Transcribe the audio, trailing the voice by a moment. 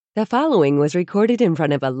The following was recorded in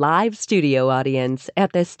front of a live studio audience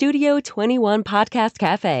at the Studio 21 Podcast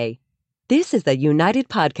Cafe. This is the United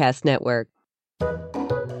Podcast Network.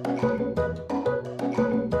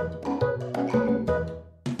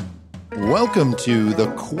 Welcome to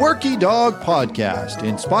the Quirky Dog Podcast,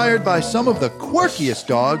 inspired by some of the quirkiest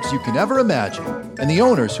dogs you can ever imagine and the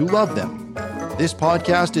owners who love them. This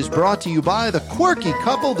podcast is brought to you by the quirky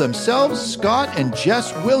couple themselves, Scott and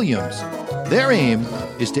Jess Williams. Their aim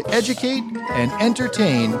is to educate and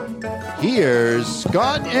entertain. Here's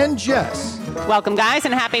Scott and Jess. Welcome, guys,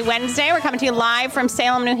 and happy Wednesday. We're coming to you live from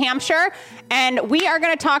Salem, New Hampshire, and we are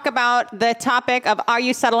going to talk about the topic of are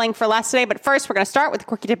you settling for less today? But first, we're going to start with the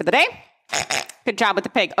quirky tip of the day. Good job with the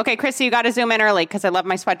pig. Okay, Chrissy, you got to zoom in early because I love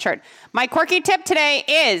my sweatshirt. My quirky tip today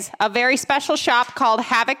is a very special shop called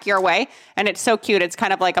Have It Your Way, and it's so cute. It's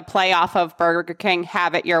kind of like a play off of Burger King,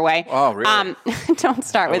 Have It Your Way. Oh, really? Don't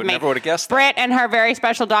start with me. Never would have guessed that. Britt and her very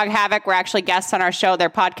special dog, Havoc, were actually guests on our show. Their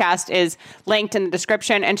podcast is linked in the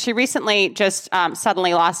description, and she recently just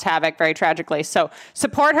suddenly lost Havoc very tragically. So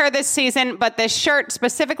support her this season, but this shirt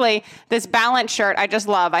specifically, this balance shirt, I just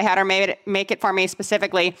love. I had her make it for me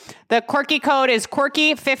specifically. The quirky code is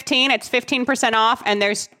Quirky15. It's 15% off, and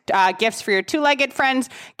there's gifts for your two-legged friends,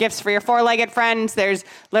 gifts for your four-legged friends. There's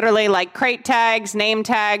literally like crate tags, name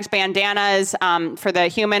tags, bandanas. For the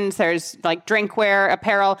humans, there's like drinkware,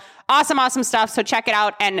 apparel. Awesome stuff. So check it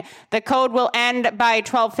out. And the code will end by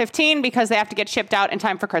 12/15 because they have to get shipped out in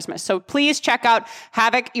time for Christmas. So please check out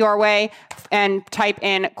Have It Your Way and type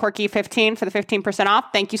in Quirky15 for the 15% off.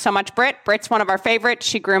 Thank you so much, Britt. Britt's one of our favorites.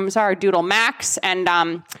 She grooms our Doodle Max,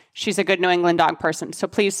 and she's a good New England dog person. So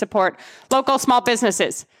please support local small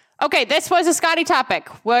businesses. Okay, this was a Scotty topic.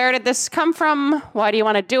 Where did this come from? Why do you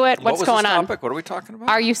want to do it? What's going on? Topic? What are we talking about?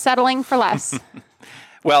 Are you settling for less?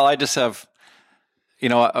 Well, I just have,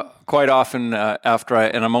 quite often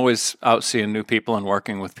and I'm always out seeing new people and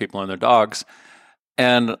working with people and their dogs.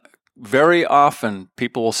 And very often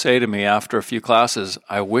people will say to me after a few classes,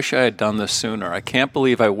 I wish I had done this sooner. I can't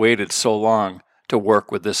believe I waited so long to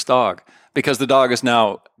work with this dog. Because the dog is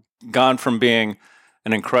now gone from being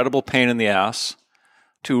an incredible pain in the ass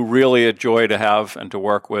to really a joy to have and to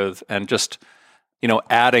work with, and just,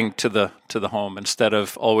 adding to the home instead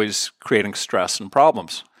of always creating stress and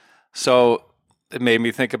problems. So it made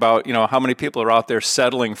me think about, how many people are out there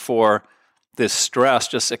settling for this stress,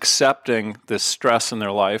 just accepting this stress in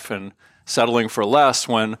their life and settling for less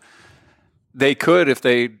when they could, if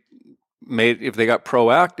they got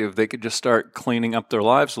proactive, they could just start cleaning up their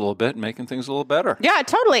lives a little bit and making things a little better. Yeah,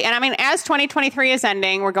 totally. And I mean, as 2023 is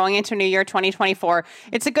ending, we're going into new year 2024.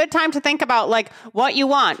 It's a good time to think about what you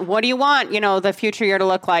want. What do you want, the future year to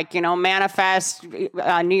look like? Manifest,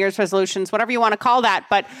 New Year's resolutions, whatever you want to call that.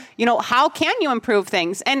 But, how can you improve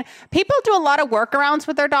things? And people do a lot of workarounds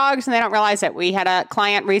with their dogs and they don't realize it. We had a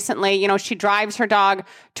client recently, she drives her dog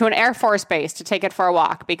to an Air Force base to take it for a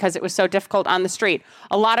walk because it was so difficult on the street.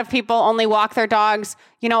 A lot of people only walk their dogs,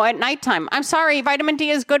 at nighttime. I'm sorry, vitamin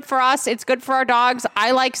D is good for us. It's good for our dogs.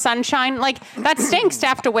 I like sunshine. That stinks to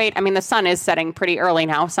have to wait. I mean, the sun is setting pretty early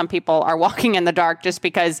now. Some people are walking in the dark just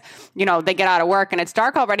because, they get out of work and it's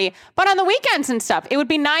dark already. But on the weekends and stuff, it would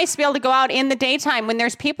be nice to be able to go out in the daytime when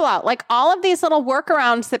there's people out. All of these little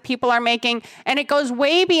workarounds that people are making, and it goes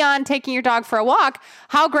way beyond taking your dog for a walk.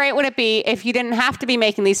 How great would it be if you didn't have to be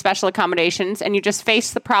making these special accommodations and you just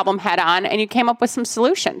faced the problem head on and you came up with some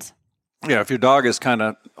solutions? Yeah, if your dog is kind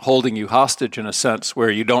of holding you hostage in a sense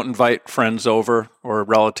where you don't invite friends over or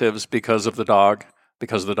relatives because of the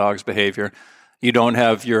dog's behavior, you don't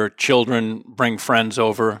have your children bring friends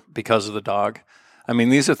over because of the dog. I mean,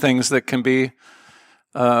 these are things that can be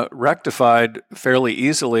rectified fairly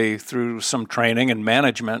easily through some training and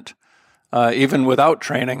management, even without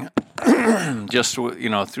training. Just,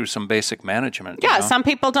 through some basic management. Yeah, some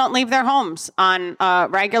people don't leave their homes on a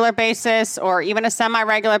regular basis or even a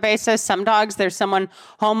semi-regular basis. Some dogs, there's someone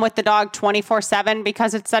home with the dog 24/7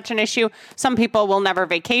 because it's such an issue. Some people will never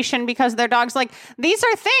vacation because their dog's these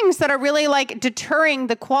are things that are really deterring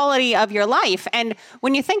the quality of your life. And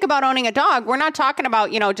when you think about owning a dog, we're not talking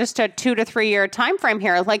about, just a 2 to 3 year time frame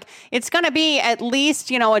here. It's going to be at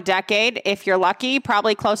least, a decade if you're lucky,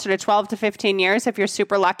 probably closer to 12 to 15 years if you're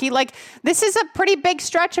super lucky. Like, this is a pretty big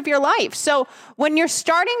stretch of your life. So when you're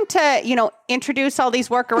starting to, introduce all these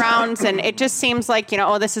workarounds and it just seems like,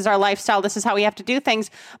 oh, this is our lifestyle, this is how we have to do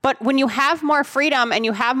things. But when you have more freedom and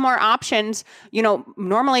you have more options,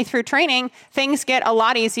 normally through training, things get a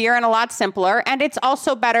lot easier and a lot simpler. And it's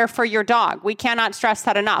also better for your dog. We cannot stress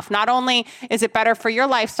that enough. Not only is it better for your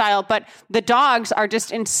lifestyle, but the dogs are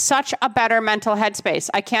just in such a better mental headspace.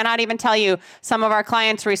 I cannot even tell you some of our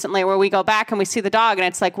clients recently where we go back and we see the dog and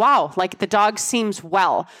it's like, wow, like the dog seems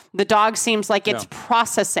well. The dog seems like it's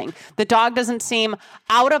processing. The dog doesn't seem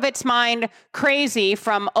out of its mind, crazy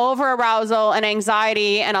from over arousal and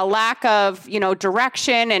anxiety and a lack of,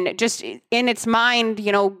 direction and just in its mind,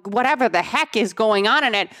 whatever the heck is going on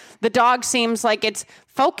in it. The dog seems like it's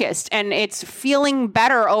focused and it's feeling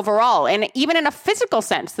better overall. And even in a physical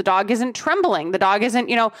sense, the dog isn't trembling. The dog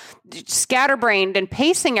isn't, scatterbrained and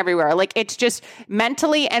pacing everywhere. Like, it's just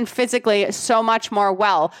mentally and physically so much more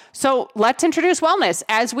well. So let's introduce wellness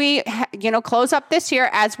as we, close up this year,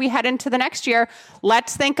 as we head into the next year.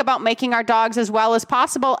 Let's think about making our dogs as well as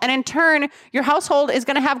possible. And in turn, your household is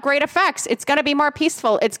going to have great effects. It's going to be more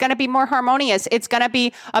peaceful. It's going to be more harmonious. It's going to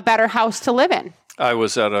be a better house to live in. I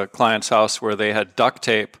was at a client's house where they had duct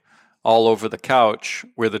tape all over the couch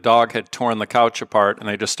where the dog had torn the couch apart, and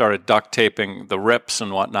they just started duct taping the rips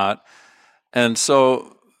and whatnot. And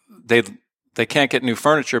so they can't get new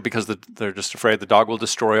furniture because they're just afraid the dog will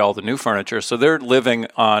destroy all the new furniture. So they're living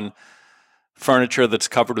on furniture that's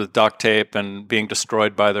covered with duct tape and being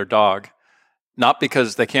destroyed by their dog. Not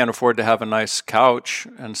because they can't afford to have a nice couch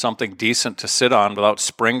and something decent to sit on without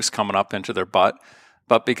springs coming up into their butt,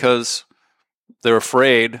 but because they're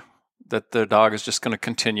afraid that the dog is just going to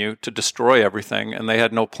continue to destroy everything, and they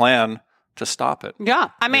had no plan to stop it. Yeah.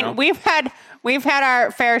 I mean, we've had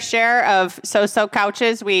our fair share of so-so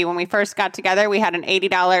couches. When we first got together, we had an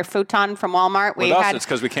 $80 futon from Walmart. It's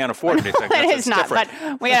because we can't afford anything. It is not, different.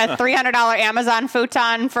 But we had a $300 Amazon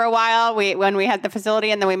futon for a while when we had the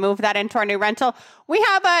facility, and then we moved that into our new rental. We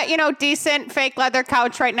have a, decent fake leather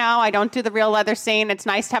couch right now. I don't do the real leather scene. It's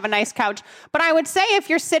nice to have a nice couch. But I would say if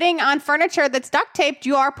you're sitting on furniture that's duct taped,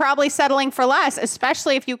 you are probably settling for less,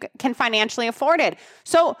 especially if you can financially afford it.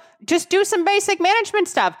 So just do some basic management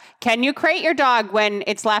stuff. Can you crate your dog when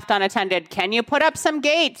it's left unattended? Can you put up some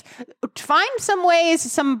gates? Find some ways,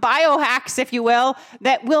 some biohacks, if you will,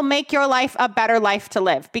 that will make your life a better life to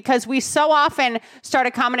live. Because we so often start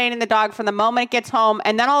accommodating the dog from the moment it gets home,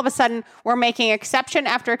 and then all of a sudden we're making exception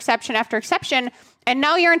after exception after exception. And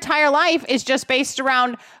now your entire life is just based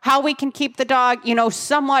around how we can keep the dog,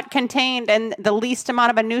 somewhat contained and the least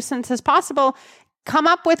amount of a nuisance as possible. Come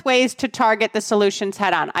up with ways to target the solutions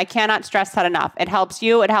head on. I cannot stress that enough. It helps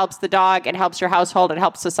you, it helps the dog, it helps your household, it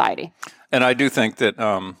helps society. And I do think that,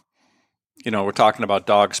 we're talking about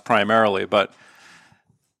dogs primarily, but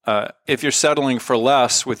if you're settling for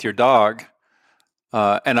less with your dog,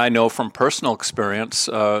 and I know from personal experience,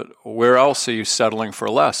 where else are you settling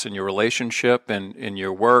for less? In your relationship and in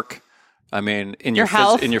your work? I mean, in your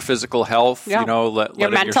health, in your physical health, yeah.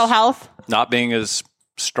 Your mental health, not being as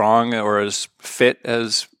strong or as fit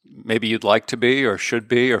as maybe you'd like to be or should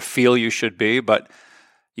be or feel you should be, but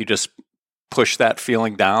you just push that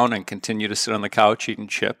feeling down and continue to sit on the couch eating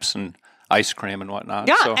chips and ice cream and whatnot.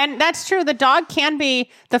 Yeah, and that's true. The dog can be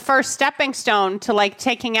the first stepping stone to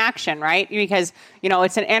taking action, right? Because,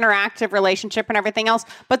 it's an interactive relationship and everything else.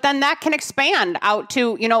 But then that can expand out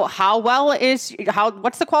to,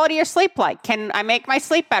 what's the quality of your sleep like? Can I make my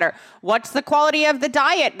sleep better? What's the quality of the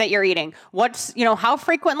diet that you're eating? What's, how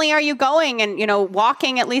frequently are you going and,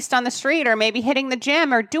 walking at least on the street or maybe hitting the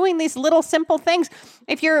gym or doing these little simple things?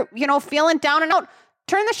 If you're, feeling down and out,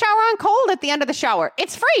 turn the shower on cold at the end of the shower.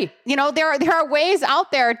 It's free. There are ways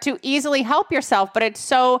out there to easily help yourself, but it's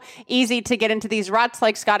so easy to get into these ruts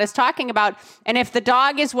like Scott is talking about. And if the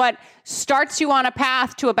dog is what starts you on a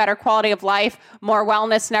path to a better quality of life, more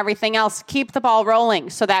wellness and everything else, keep the ball rolling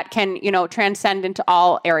so that can, transcend into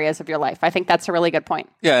all areas of your life. I think that's a really good point.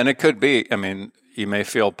 Yeah, and it could be, you may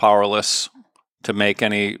feel powerless to make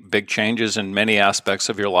any big changes in many aspects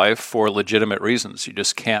of your life for legitimate reasons. You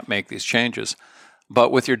just can't make these changes.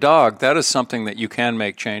 But with your dog, that is something that you can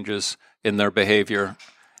make changes in their behavior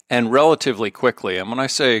and relatively quickly. And when I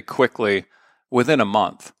say quickly, within a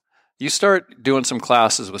month. You start doing some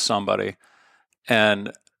classes with somebody,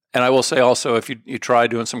 and I will say also, if you try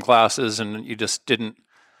doing some classes and you just didn't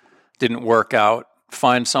work out,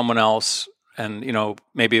 find someone else. And,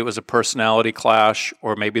 maybe it was a personality clash,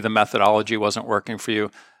 or maybe the methodology wasn't working for you.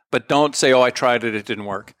 But don't say, I tried it, it didn't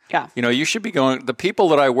work. Yeah. You should be going, the people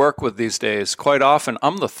that I work with these days, quite often,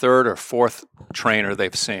 I'm the third or fourth trainer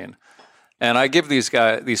they've seen. And I give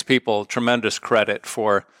these people tremendous credit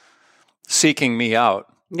for seeking me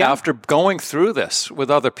out after going through this with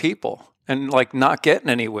other people and like not getting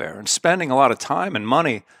anywhere and spending a lot of time and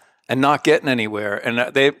money and not getting anywhere. And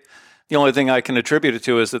the only thing I can attribute it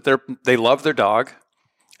to is that they love their dog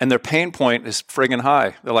and their pain point is friggin'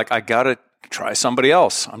 high. They're like, I got to try somebody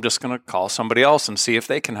else. I'm just going to call somebody else and see if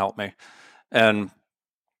they can help me. And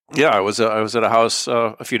yeah, I was at a house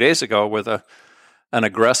a few days ago with an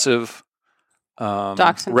aggressive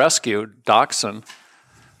rescue dachshund.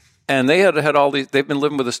 And they had all these, they've been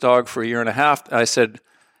living with this dog for a year and a half. I said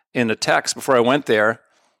in a text before I went there,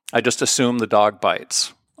 I just assumed the dog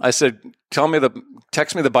bites. I said,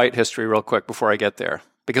 text me the bite history real quick before I get there.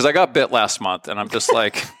 Because I got bit last month and I'm just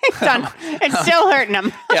like. Done. It's still hurting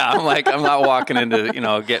him. Yeah, I'm like, I'm not walking into,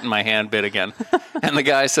 getting my hand bit again. And the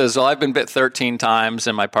guy says, well, I've been bit 13 times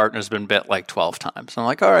and my partner's been bit like 12 times. I'm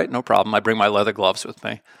like, all right, no problem. I bring my leather gloves with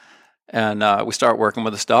me. And we start working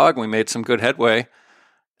with this dog. We made some good headway.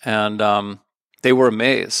 And they were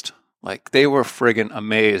amazed. Like, they were friggin'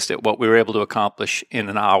 amazed at what we were able to accomplish in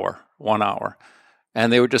 1 hour.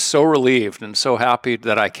 And they were just so relieved and so happy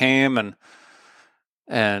that I came.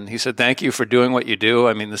 And he said, thank you for doing what you do.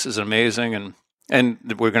 I mean, this is amazing. And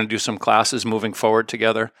we're going to do some classes moving forward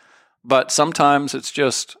together. But sometimes it's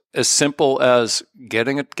just as simple as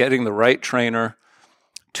getting the right trainer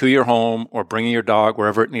to your home or bringing your dog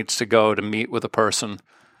wherever it needs to go to meet with a person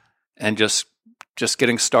and just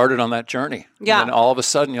getting started on that journey. Yeah. And then all of a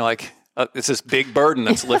sudden you're like, it's this big burden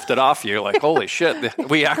that's lifted off you. You're like, holy shit,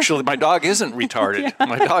 my dog isn't retarded. Yeah.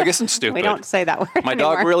 My dog isn't stupid. We don't say that word My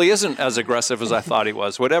anymore. dog really isn't as aggressive as I thought he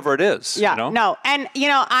was, whatever it is. Yeah, no. And,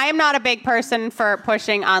 I am not a big person for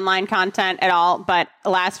pushing online content at all, but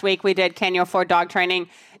last week we did Can You Afford Dog Training?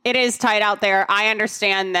 It is tight out there. I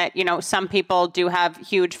understand that, some people do have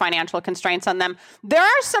huge financial constraints on them. There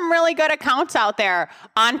are some really good accounts out there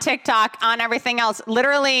on TikTok, on everything else.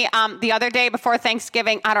 Literally, the other day before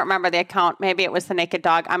Thanksgiving, I don't remember the account. Maybe it was The Naked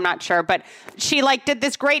Dog. I'm not sure. But she did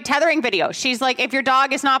this great tethering video. She's like, if your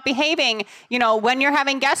dog is not behaving, when you're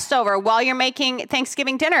having guests over, while you're making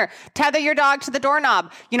Thanksgiving dinner, tether your dog to the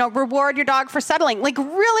doorknob, reward your dog for settling. Like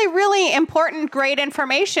really, really important, great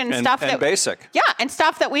information. And basic. Yeah. And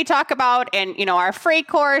stuff that we talk about in, our free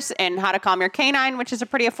course and How to Calm Your Canine, which is a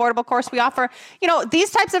pretty affordable course we offer.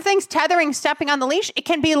 These types of things, tethering, stepping on the leash, it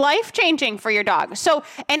can be life-changing for your dog. So,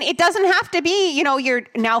 and it doesn't have to be, you're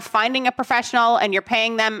now finding a professional and you're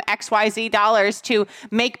paying them XYZ dollars to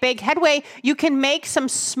make big headway. You can make some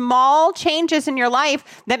small changes in your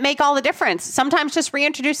life that make all the difference. Sometimes just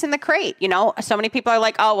reintroducing the crate, so many people are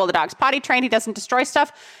like, oh, well, the dog's potty trained. He doesn't destroy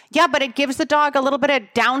stuff. Yeah, but it gives the dog a little bit of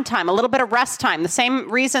downtime, a little bit of rest time. The same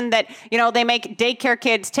reason that, they make daycare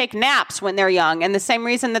kids take naps when they're young. And the same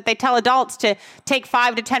reason that they tell adults to take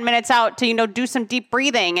 5 to 10 minutes out to, do some deep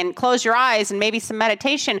breathing and close your eyes and maybe some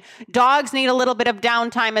meditation. Dogs need a little bit of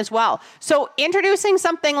downtime as well. So introducing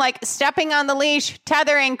something like stepping on the leash,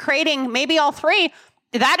 tethering, crating, maybe all three,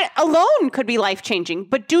 that alone could be life-changing,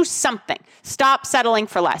 but do something. Stop settling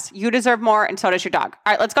for less. You deserve more, and so does your dog.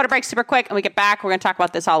 All right, let's go to break super quick, and we get back. We're going to talk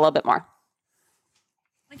about this all a little bit more.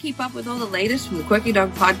 Want to keep up with all the latest from the Quirky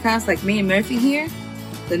Dog Podcast like me and Murphy here?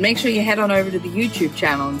 Then make sure you head on over to the YouTube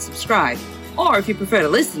channel and subscribe. Or if you prefer to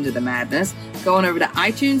listen to the madness, go on over to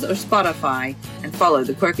iTunes or Spotify and follow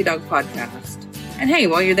the Quirky Dog Podcast. And hey,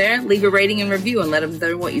 while you're there, leave a rating and review and let them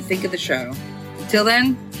know what you think of the show. Until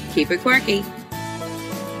then, keep it quirky.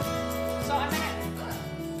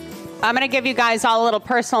 I'm going to give you guys all a little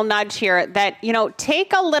personal nudge here that,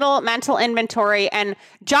 take a little mental inventory and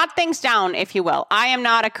jot things down, if you will. I am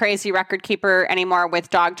not a crazy record keeper anymore with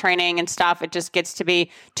dog training and stuff. It just gets to be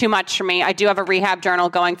too much for me. I do have a rehab journal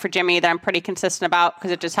going for Jimmy that I'm pretty consistent about because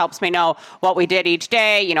it just helps me know what we did each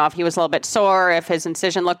day. If he was a little bit sore, if his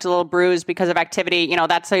incision looked a little bruised because of activity,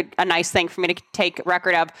 that's a nice thing for me to take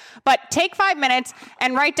record of. But take 5 minutes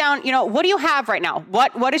and write down, what do you have right now?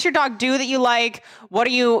 What does your dog do that you like? What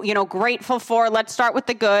are you, grateful for? Let's start with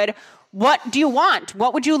the good. What do you want?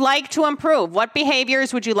 What would you like to improve? What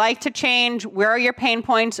behaviors would you like to change? Where are your pain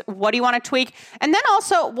points? What do you want to tweak? And then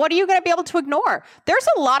also, what are you going to be able to ignore? There's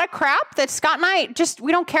a lot of crap that Scott and I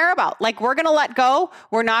we don't care about. Like, we're going to let go.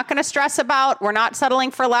 We're not going to stress about. We're not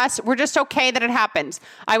settling for less. We're just okay that it happens.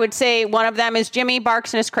 I would say one of them is Jimmy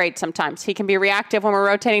barks in his crate sometimes. He can be reactive when we're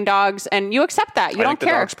rotating dogs, and you accept that. You don't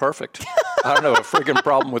care. The dog's perfect. I don't have a friggin'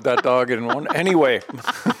 problem with that dog in any way.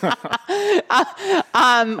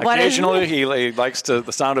 Occasionally, he likes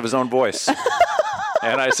the sound of his own voice.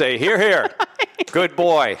 And I say, here. Good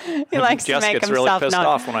boy. He likes Jess to make gets himself really pissed known.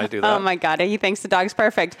 off when I do that. Oh my God, he thinks the dog's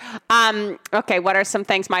perfect. Okay, what are some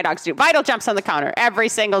things my dogs do? Vital jumps on the counter every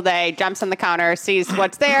single day, jumps on the counter, sees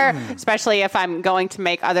what's there, especially if I'm going to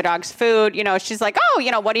make other dogs food. You know, she's like, oh,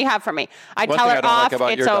 you know, what do you have for me? I One tell thing her I don't off, like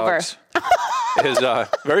about it's your over. dogs is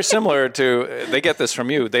very similar to, they get this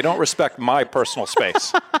from you. They don't respect my personal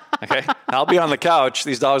space. Okay? I'll be on the couch.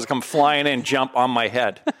 These dogs come flying in, jump on my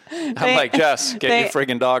head. I'm like, Jess, get your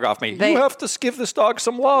friggin' dog off me. You have to give this dog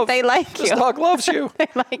some love. They like this you. Dog loves you. They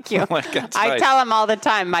like you. Like, I tell them all the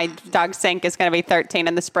time, my dog Sink is going to be 13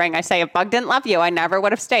 in the spring. I say, if Bug didn't love you, I never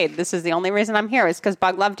would have stayed. This is the only reason I'm here is because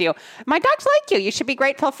Bug loved you. My dogs like you. You should be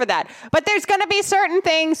grateful for that. But there's going to be certain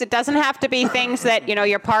things. It doesn't have to be things that, you know,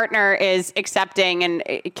 your partner is accepting and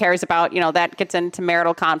cares about. You know, that gets into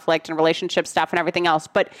marital conflict and relationship stuff and everything else.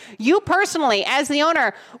 But you personally, as the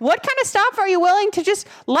owner, what kind of stuff are you willing to just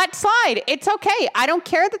let slide? It's okay. I don't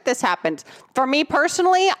care that this happened. For me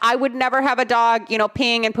personally, I would never have a dog, you know,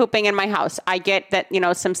 peeing and pooping in my house. I get that, you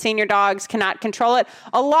know, some senior dogs cannot control it.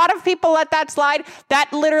 A lot of people let that slide.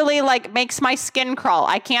 That literally like makes my skin crawl.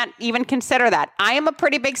 I can't even consider that. I am a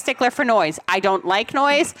pretty big stickler for noise. I don't like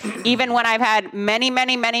noise. Even when I've had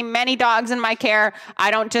many dogs in my care,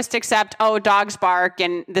 I don't just accept, oh, dogs bark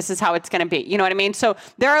and this is how it's going to be. You know what I mean? So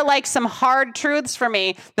there are like some hard truths for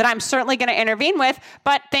me that I'm certainly going to intervene with,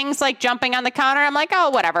 but things like jumping on the counter, I'm like, oh,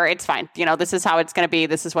 whatever, it's fine. You know, this is how it's going to be.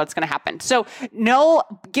 This is what's going to happen. So no,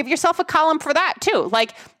 give yourself a column for that too.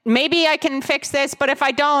 Like maybe I can fix this, but if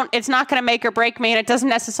I don't, it's not going to make or break me. And it doesn't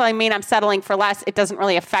necessarily mean I'm settling for less. It doesn't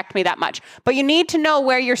really affect me that much, but you need to know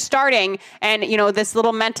where you're starting. And, you know, this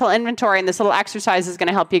little mental inventory and this little exercise is going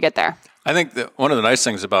to help you get there. I think that one of the nice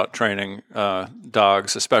things about training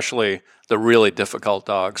dogs, especially the really difficult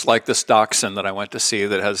dogs, like this dachshund that I went to see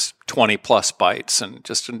that has 20 plus bites and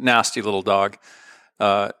just a nasty little dog,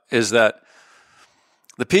 is that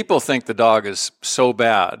the people think the dog is so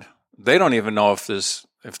bad, they don't even know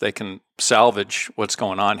if they can salvage what's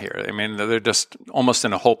going on here. I mean, they're just almost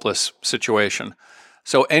in a hopeless situation.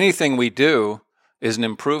 So anything we do is an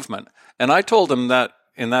improvement. And I told them that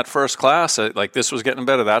in that first class, like this was getting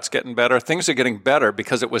better, that's getting better. Things are getting better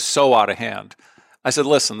because it was so out of hand. I said,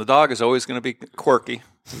 listen, the dog is always going to be quirky.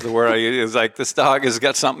 The word I use is like, this dog has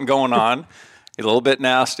got something going on, a little bit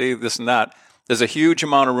nasty, this and that. There's a huge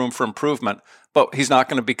amount of room for improvement, but he's not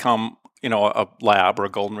going to become, you know, a lab or a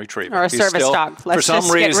golden retriever. Or a service dog. Let's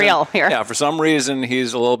just get real here. Yeah, for some reason,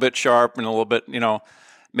 he's a little bit sharp and a little bit, you know,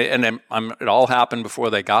 and then, it all happened before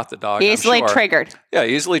they got the dog. Easily triggered. Yeah,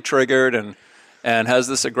 easily triggered and has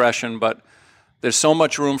this aggression, but there's so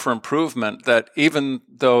much room for improvement that even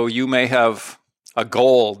though you may have a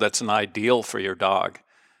goal that's an ideal for your dog,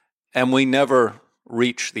 and we never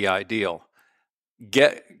reach the ideal,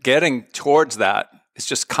 getting towards that is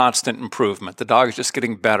just constant improvement. The dog is just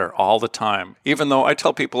getting better all the time. Even though I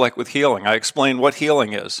tell people, like with healing, I explain what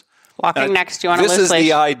healing is. Walking next to you on a loose leash. This is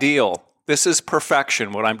the ideal. This is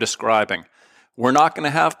perfection, what I'm describing. We're not going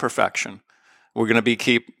to have perfection. We're going to be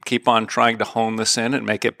keep on trying to hone this in and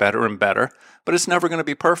make it better and better, but it's never going to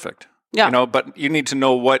be perfect. Yeah. You know, but you need to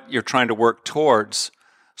know what you're trying to work towards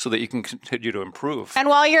so that you can continue to improve. And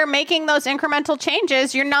while you're making those incremental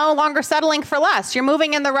changes, you're no longer settling for less. You're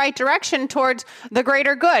moving in the right direction towards the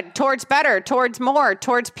greater good, towards better, towards more,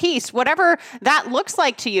 towards peace, whatever that looks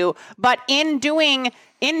like to you. But in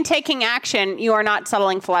taking action, you are not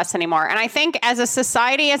settling for less anymore. And I think as a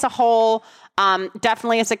society as a whole,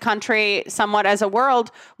 definitely as a country, somewhat as a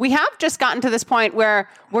world, we have just gotten to this point where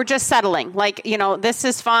we're just settling. Like, you know, this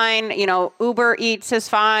is fine. You know, Uber Eats is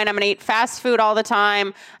fine. I'm going to eat fast food all the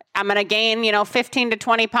time. I'm going to gain, 15 to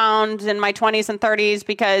 20 pounds in my 20s and 30s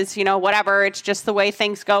because, whatever, it's just the way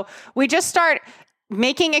things go. We just start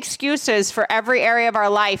making excuses for every area of our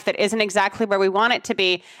life that isn't exactly where we want it to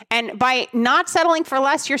be. And by not settling for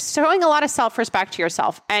less, you're showing a lot of self-respect to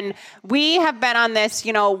yourself. And we have been on this,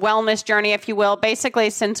 wellness journey, if you will, basically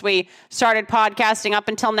since we started podcasting up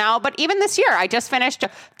until now. But even this year, I just finished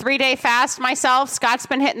a 3-day fast myself. Scott's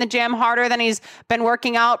been hitting the gym harder than he's been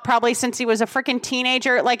working out probably since he was a freaking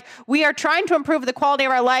teenager. Like, we are trying to improve the quality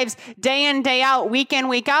of our lives day in, day out, week in,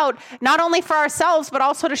 week out, not only for ourselves, but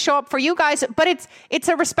also to show up for you guys. But it's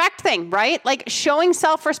a respect thing, right? Like, showing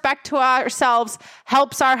self-respect to ourselves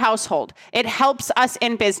helps our household. It helps us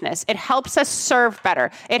in business. It helps us serve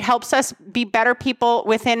better. It helps us be better people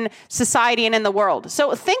within society and in the world.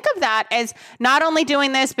 So think of that as not only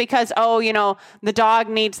doing this because, the dog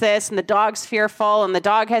needs this and the dog's fearful and the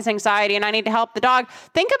dog has anxiety and I need to help the dog.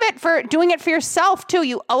 Think of it for doing it for yourself too.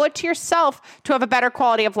 You owe it to yourself to have a better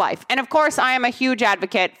quality of life. And of course, I am a huge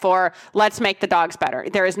advocate for let's make the dogs better.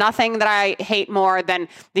 There is nothing that I hate more more than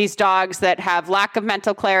these dogs that have lack of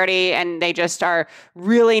mental clarity and they just are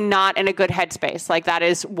really not in a good headspace. Like, that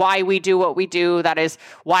is why we do what we do. That is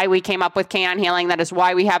why we came up with Canine Healing. That is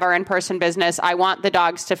why we have our in-person business. I want the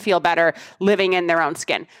dogs to feel better living in their own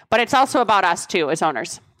skin. But it's also about us too as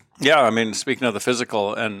owners. Yeah, I mean, speaking of the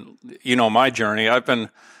physical and, my journey,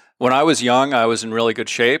 when I was young, I was in really good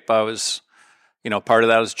shape. I was, part of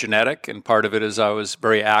that is genetic, and part of it is I was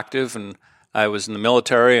very active, and I was in the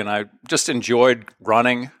military, and I just enjoyed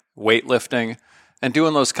running, weightlifting, and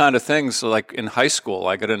doing those kind of things. So like in high school,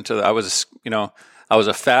 I was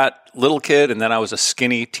a fat little kid, and then I was a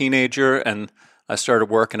skinny teenager, and I started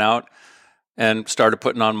working out and started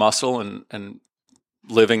putting on muscle and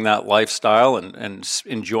living that lifestyle and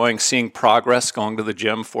enjoying seeing progress, going to the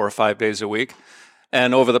gym 4 or 5 days a week.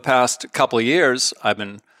 And over the past couple of years, I've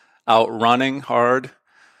been out running hard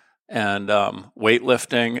and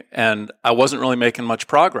weightlifting, and I wasn't really making much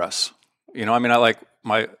progress.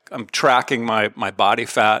 I'm tracking my body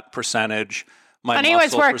fat percentage. And he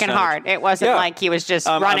was working hard. It wasn't like he was just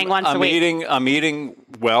running once a week. I'm eating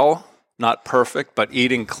well, not perfect, but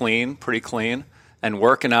eating clean, pretty clean, and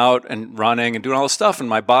working out and running and doing all this stuff. And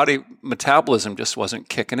my body metabolism just wasn't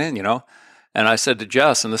kicking in, And I said to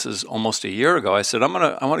Jess, and this is almost a year ago, I said, I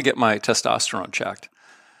want to get my testosterone checked.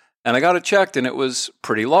 And I got it checked, and it was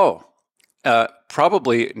pretty low.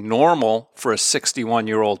 Probably normal for a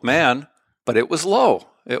 61-year-old man, but it was low.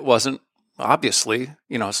 It wasn't, obviously,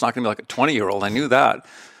 it's not going to be like a 20-year-old. I knew that.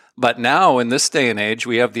 But now, in this day and age,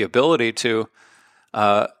 we have the ability to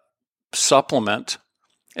supplement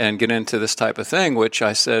and get into this type of thing, which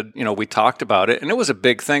I said, we talked about it. And it was a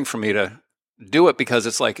big thing for me to do it, because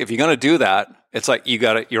it's like, if you're going to do that, it's like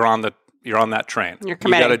you're on that train. You're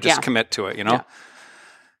committed. You got to just commit to it, Yeah.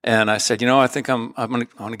 And I said, I think I want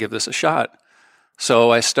to give this a shot.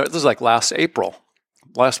 So this is like last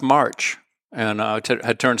March, and I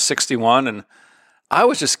had turned 61, and I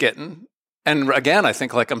was just getting, and again, I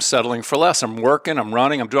think like I'm settling for less. I'm working, I'm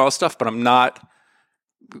running, I'm doing all this stuff, but I'm not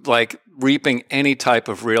like reaping any type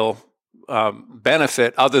of real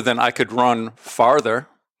benefit other than I could run farther.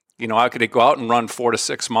 I could go out and run 4 to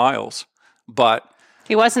 6 miles, but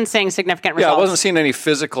he wasn't seeing significant results. Yeah, I wasn't seeing any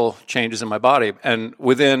physical changes in my body. And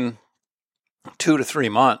within 2 to 3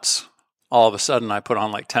 months, all of a sudden I put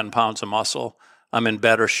on like 10 pounds of muscle. I'm in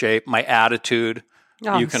better shape. My attitude,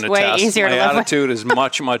 you can attest. Way easier my to live attitude is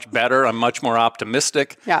much, much better. I'm much more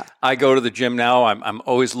optimistic. Yeah. I go to the gym now. I'm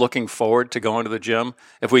always looking forward to going to the gym.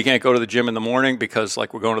 If we can't go to the gym in the morning because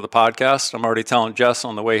like we're going to the podcast, I'm already telling Jess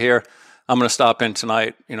on the way here, I'm going to stop in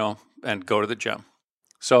tonight, and go to the gym.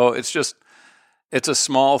 So it's a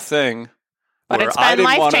small thing. But it's been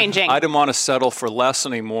life-changing. I didn't want to settle for less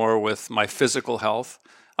anymore with my physical health.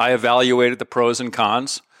 I evaluated the pros and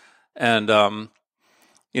cons. And, a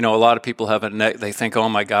lot of people they think, oh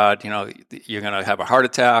my God, you're going to have a heart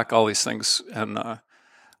attack, all these things.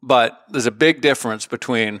 But there's a big difference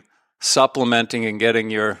between supplementing and getting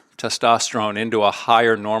your testosterone into a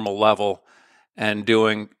higher normal level and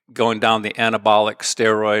going down the anabolic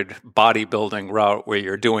steroid bodybuilding route where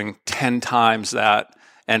you're doing 10 times that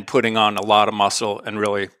and putting on a lot of muscle and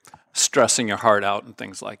really stressing your heart out and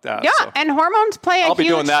things like that. Yeah, so and hormones play a I'll be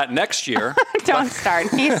doing that next year. Don't start.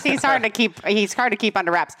 He's hard to keep under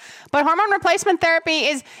wraps. But hormone replacement therapy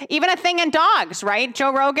is even a thing in dogs, right?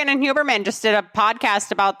 Joe Rogan and Huberman just did a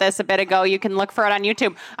podcast about this a bit ago. You can look for it on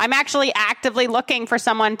YouTube. I'm actually actively looking for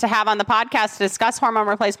someone to have on the podcast to discuss hormone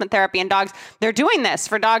replacement therapy in dogs. They're doing this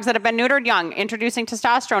for dogs that have been neutered young, introducing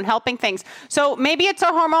testosterone, helping things. So maybe it's a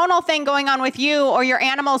hormonal thing going on with you or your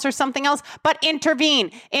animals or something else, but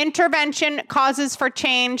intervene. Intervention causes for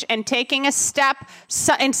change, and taking a step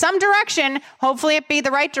in some direction, hopefully it be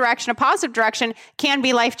the right direction, a positive direction, can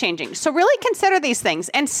be life-changing. So really consider these things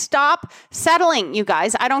and stop settling, you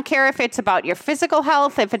guys. I don't care if it's about your physical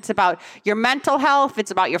health, if it's about your mental health, if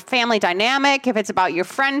it's about your family dynamic, if it's about your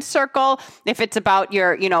friend circle, if it's about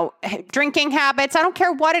your, drinking habits. I don't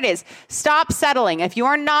care what it is. Stop settling. If you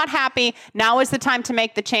are not happy, now is the time to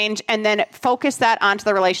make the change, and then focus that onto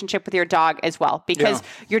the relationship with your dog as well, because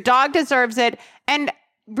your dog deserves it. And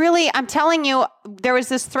really, I'm telling you, there was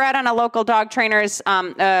this thread on a local dog trainer's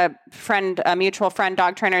a mutual friend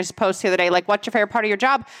dog trainer's post the other day, like, what's your favorite part of your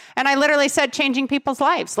job? And I literally said, changing people's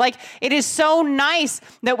lives. Like, it is so nice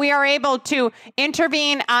that we are able to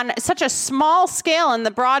intervene on such a small scale in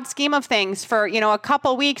the broad scheme of things for, a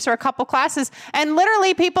couple weeks or a couple classes, and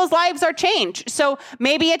literally people's lives are changed. So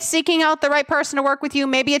maybe it's seeking out the right person to work with you.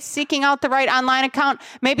 Maybe it's seeking out the right online account.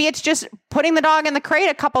 Maybe it's just putting the dog in the crate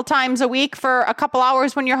a couple times a week for a couple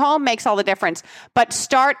hours when you're home makes all the difference. But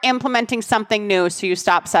start implementing something new so you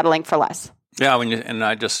stop settling for less. Yeah, when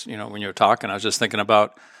you were talking, I was just thinking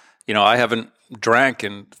about, I haven't drank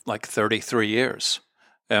in like 33 years.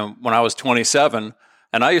 And when I was 27,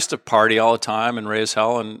 and I used to party all the time and raise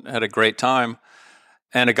hell and had a great time.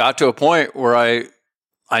 And it got to a point where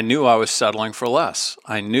I knew I was settling for less.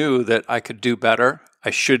 I knew that I could do better. I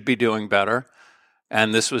should be doing better.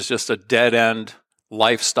 And this was just a dead-end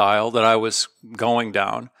lifestyle that I was going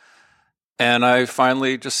down. And I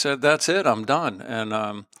finally just said, that's it, I'm done.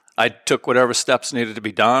 And I took whatever steps needed to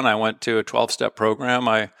be done. I went to a 12-step program.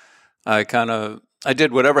 I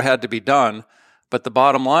did whatever had to be done. But the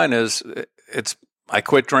bottom line is, I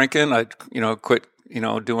quit drinking. I quit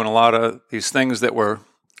doing a lot of these things that were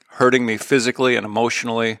hurting me physically and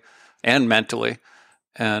emotionally and mentally,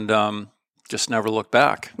 and just never looked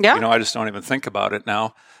back. Yeah. I just don't even think about it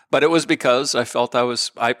now. But it was because I felt there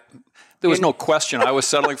was no question I was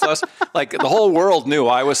settling for less. Like, the whole world knew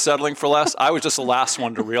I was settling for less. I was just the last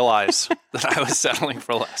one to realize that I was settling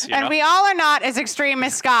for less. And we all are not as extreme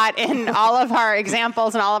as Scott in all of our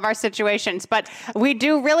examples and all of our situations. But we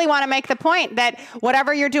do really want to make the point that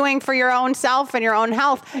whatever you're doing for your own self and your own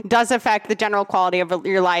health does affect the general quality of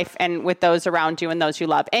your life and with those around you and those you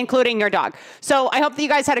love, including your dog. So I hope that you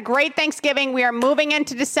guys had a great Thanksgiving. We are moving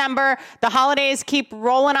into December. The holidays keep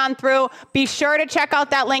rolling on through. Be sure to check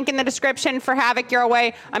out that link in the description for Havoc Your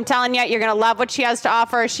Way. I'm telling you, you're going to love what she has to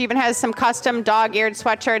offer. She even has some custom dog-eared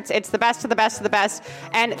sweatshirts. It's the best of the best of the best.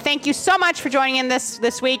 And thank you so much for joining in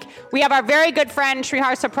this week. We have our very good friend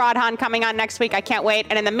Sriharsa Pradhan coming on next week. I can't wait.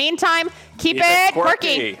 And in the meantime, keep it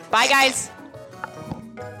quirky. Bye, guys.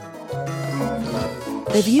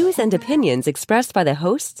 The views and opinions expressed by the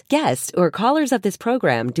hosts, guests, or callers of this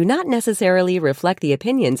program do not necessarily reflect the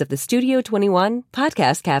opinions of the Studio 21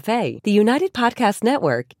 Podcast Cafe, the United Podcast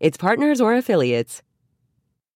Network, its partners, or affiliates.